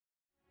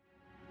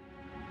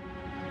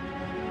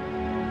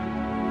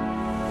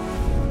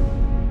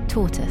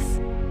Tortoise.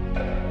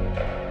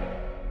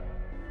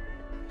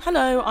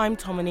 Hello, I'm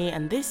Tomini,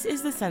 and this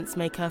is The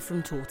Sensemaker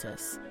from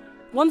Tortoise.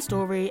 One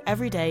story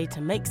every day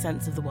to make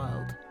sense of the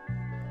world.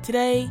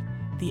 Today,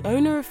 the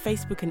owner of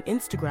Facebook and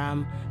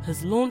Instagram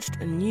has launched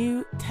a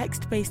new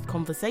text-based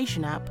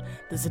conversation app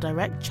that's a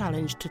direct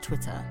challenge to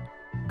Twitter.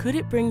 Could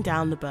it bring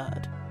down the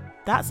bird?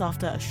 That's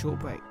after a short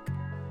break.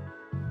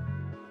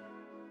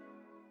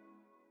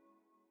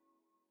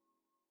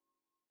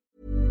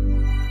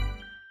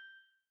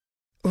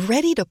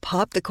 Ready to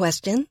pop the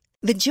question?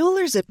 The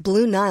jewelers at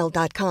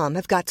BlueNile.com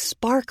have got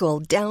sparkle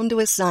down to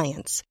a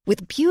science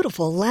with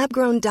beautiful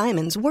lab-grown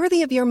diamonds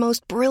worthy of your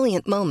most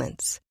brilliant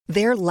moments.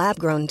 Their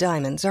lab-grown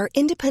diamonds are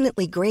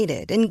independently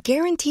graded and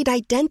guaranteed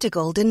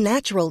identical to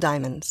natural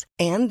diamonds,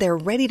 and they're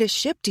ready to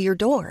ship to your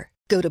door.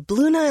 Go to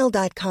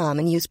BlueNile.com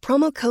and use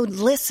promo code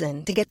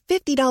LISTEN to get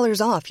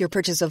 $50 off your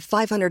purchase of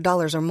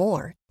 $500 or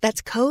more.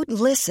 That's code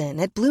LISTEN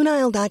at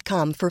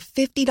BlueNile.com for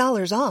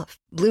 $50 off.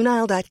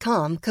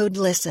 BlueNile.com, code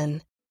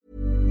LISTEN.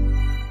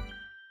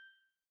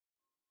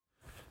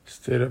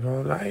 Stayed up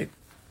all night,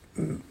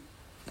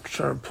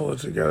 trying to pull it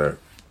together.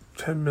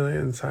 10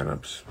 million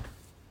signups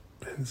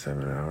in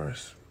 7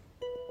 hours.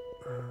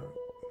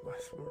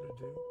 Lots more to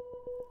do.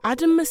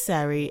 Adam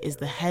Mosseri is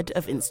the head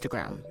of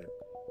Instagram.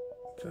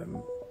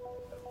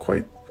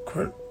 Quite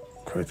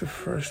the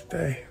first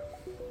day.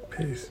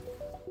 Peace.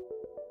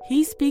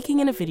 He's speaking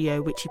in a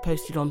video which he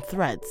posted on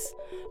Threads,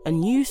 a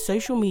new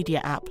social media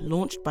app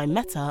launched by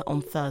Meta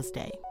on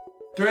Thursday.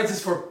 Threads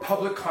is for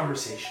public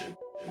conversation.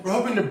 We're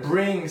hoping to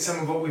bring some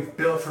of what we've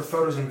built for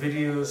photos and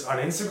videos on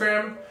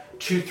Instagram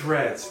to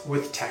Threads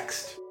with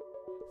text.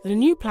 The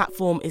new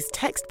platform is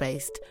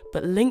text-based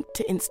but linked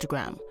to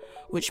Instagram,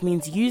 which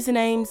means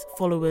usernames,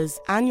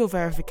 followers, and your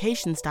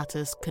verification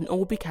status can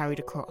all be carried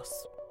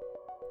across.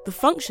 The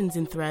functions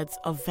in Threads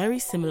are very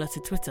similar to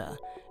Twitter,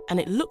 and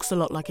it looks a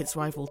lot like its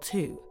rival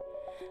too.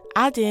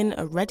 Add in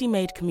a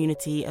ready-made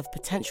community of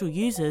potential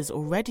users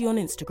already on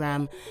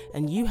Instagram,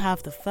 and you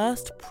have the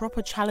first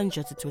proper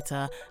challenger to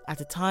Twitter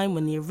at a time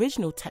when the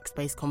original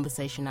text-based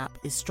conversation app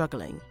is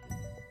struggling.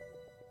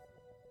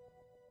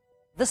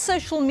 The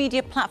social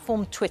media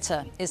platform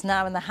Twitter is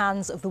now in the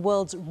hands of the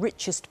world's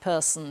richest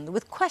person,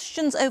 with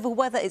questions over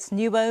whether its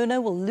new owner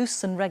will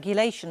loosen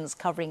regulations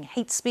covering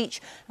hate speech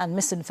and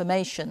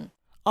misinformation.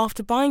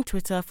 After buying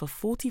Twitter for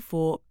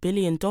 $44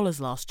 billion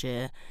last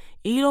year,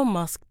 Elon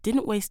Musk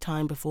didn't waste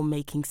time before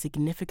making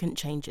significant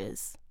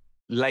changes.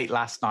 Late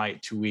last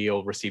night, we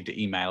all received an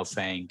email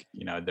saying,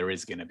 there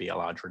is going to be a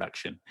large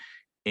reduction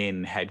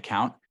in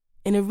headcount.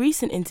 In a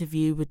recent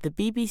interview with the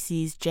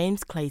BBC's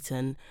James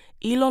Clayton,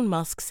 Elon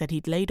Musk said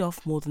he'd laid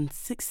off more than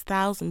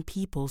 6,000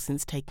 people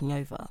since taking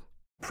over.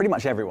 Pretty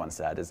much everyone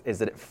said is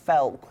that it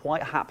felt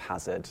quite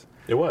haphazard.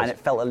 It was. And it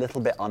felt a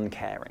little bit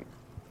uncaring.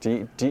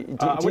 I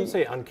wouldn't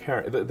say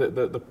uncaring.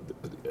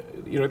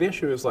 The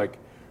issue is like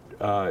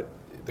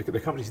the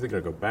company's either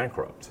going to go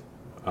bankrupt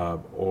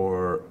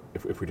or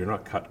if we do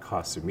not cut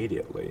costs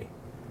immediately.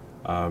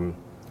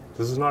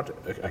 This is not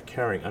a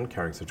caring,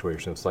 uncaring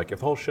situation. It's like if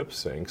the whole ship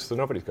sinks, then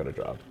nobody's got a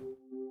job.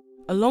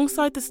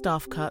 Alongside the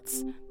staff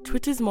cuts,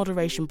 Twitter's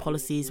moderation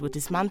policies were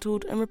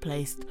dismantled and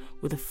replaced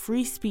with a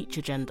free speech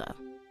agenda.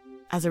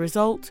 As a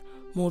result,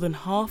 more than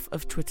half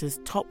of Twitter's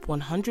top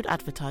 100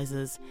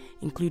 advertisers,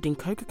 including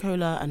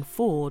Coca-Cola and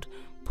Ford,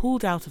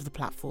 pulled out of the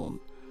platform,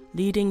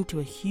 leading to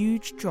a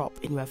huge drop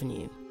in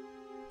revenue.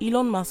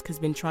 Elon Musk has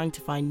been trying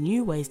to find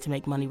new ways to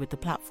make money with the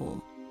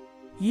platform.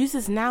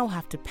 Users now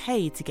have to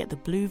pay to get the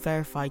blue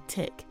verified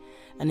tick,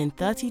 and in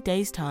 30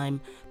 days'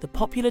 time, the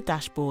popular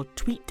dashboard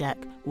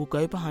TweetDeck will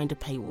go behind a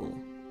paywall.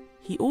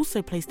 He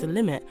also placed a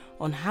limit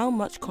on how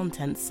much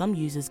content some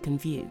users can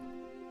view.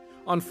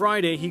 On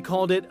Friday, he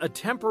called it a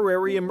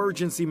temporary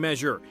emergency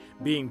measure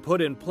being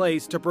put in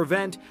place to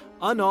prevent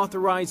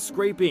unauthorized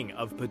scraping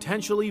of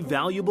potentially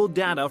valuable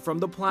data from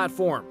the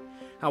platform.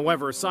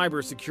 However,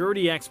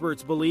 cybersecurity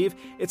experts believe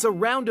it's a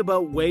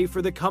roundabout way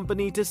for the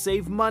company to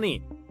save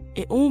money.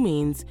 It all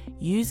means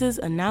users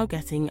are now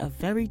getting a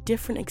very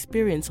different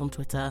experience on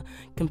Twitter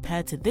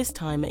compared to this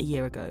time a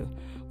year ago,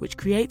 which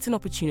creates an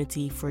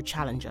opportunity for a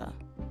challenger.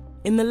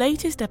 In the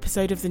latest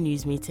episode of the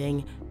news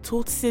meeting,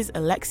 Tortoise's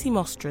Alexi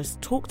Mostras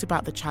talked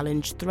about the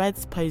challenge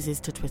Threads poses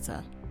to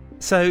Twitter.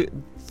 So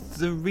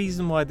the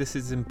reason why this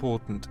is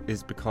important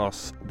is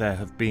because there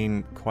have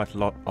been quite a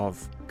lot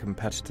of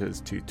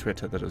competitors to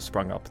Twitter that have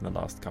sprung up in the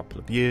last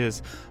couple of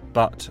years,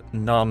 but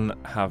none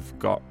have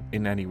got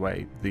in any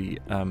way the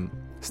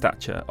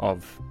stature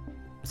of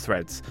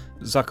Threads.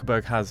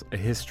 Zuckerberg has a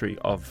history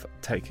of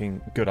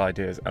taking good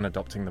ideas and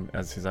adopting them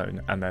as his own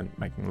and then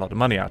making a lot of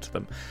money out of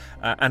them.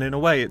 And in a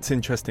way, it's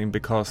interesting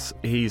because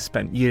he's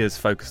spent years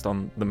focused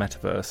on the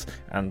metaverse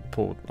and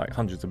poured like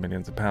hundreds of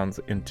millions of pounds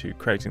into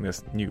creating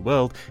this new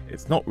world.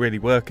 It's not really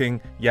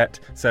working yet.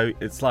 So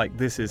it's like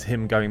this is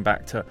him going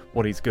back to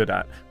what he's good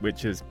at,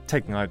 which is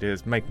taking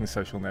ideas, making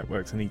social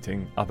networks and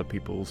eating other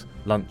people's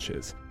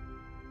lunches.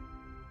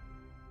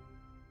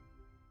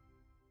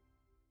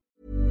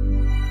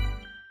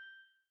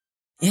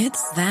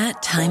 It's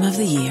that time of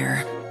the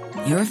year.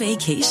 Your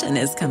vacation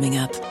is coming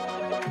up.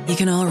 You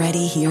can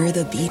already hear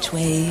the beach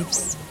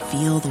waves,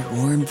 feel the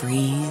warm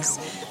breeze,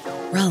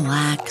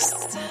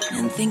 relax,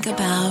 and think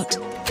about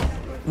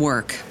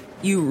work.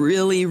 You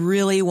really,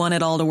 really want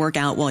it all to work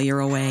out while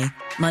you're away.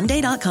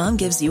 Monday.com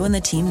gives you and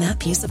the team that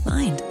peace of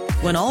mind.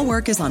 When all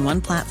work is on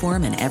one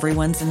platform and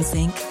everyone's in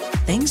sync,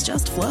 things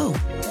just flow.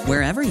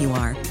 Wherever you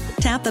are,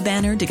 tap the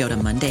banner to go to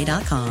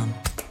Monday.com.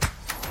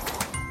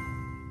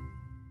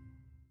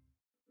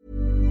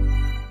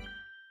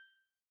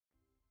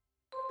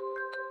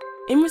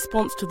 In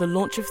response to the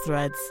launch of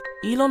Threads,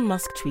 Elon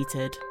Musk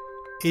tweeted,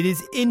 "It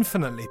is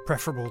infinitely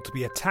preferable to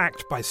be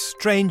attacked by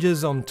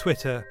strangers on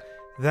Twitter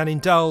than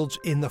indulge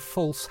in the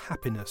false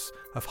happiness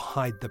of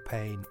hide the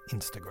pain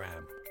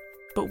Instagram."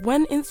 But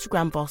when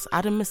Instagram boss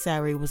Adam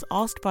Mosseri was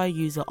asked by a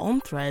user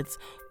on Threads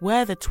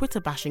where the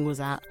Twitter bashing was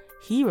at,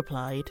 he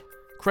replied,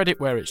 "Credit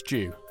where it's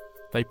due.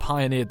 They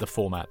pioneered the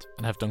format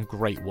and have done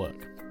great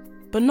work."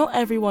 But not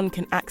everyone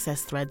can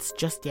access Threads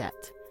just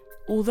yet.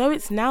 Although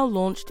it's now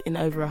launched in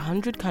over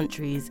 100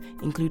 countries,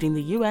 including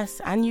the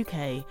US and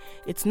UK,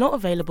 it's not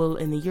available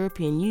in the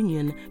European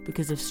Union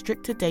because of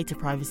stricter data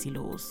privacy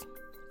laws.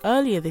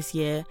 Earlier this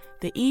year,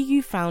 the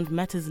EU found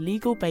Meta's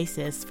legal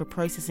basis for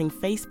processing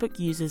Facebook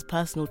users'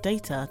 personal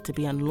data to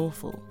be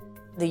unlawful.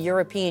 The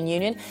European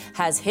Union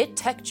has hit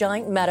tech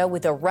giant Meta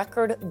with a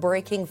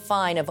record-breaking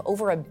fine of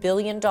over $1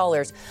 billion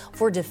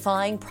for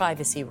defying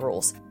privacy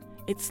rules.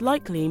 It's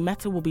likely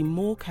Meta will be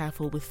more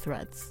careful with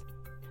Threads.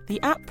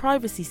 The app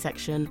privacy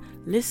section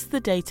lists the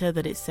data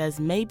that it says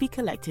may be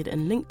collected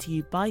and linked to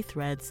you by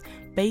Threads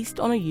based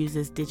on a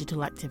user's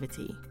digital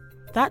activity.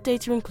 That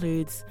data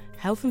includes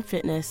health and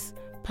fitness,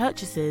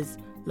 purchases,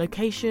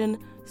 location,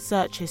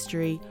 search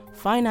history,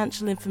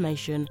 financial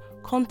information,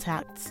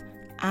 contacts,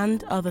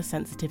 and other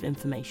sensitive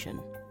information.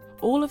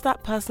 All of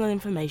that personal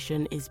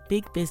information is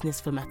big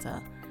business for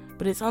Meta,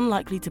 but it's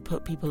unlikely to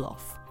put people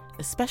off,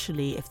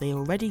 especially if they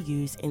already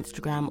use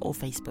Instagram or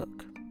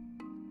Facebook.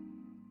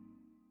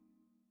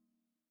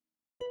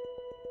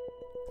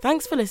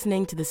 Thanks for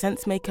listening to The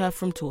Sensemaker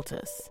from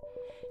Tortoise.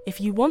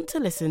 If you want to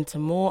listen to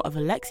more of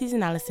Alexi's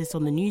analysis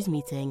on the news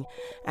meeting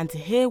and to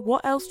hear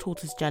what else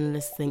Tortoise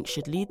journalists think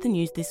should lead the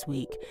news this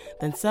week,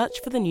 then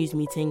search for the news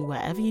meeting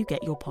wherever you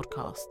get your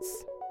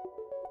podcasts.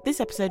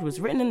 This episode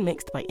was written and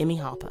mixed by Imi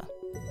Harper.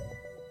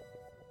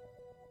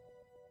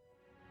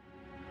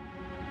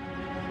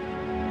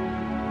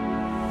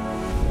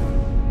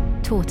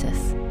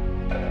 Tortoise.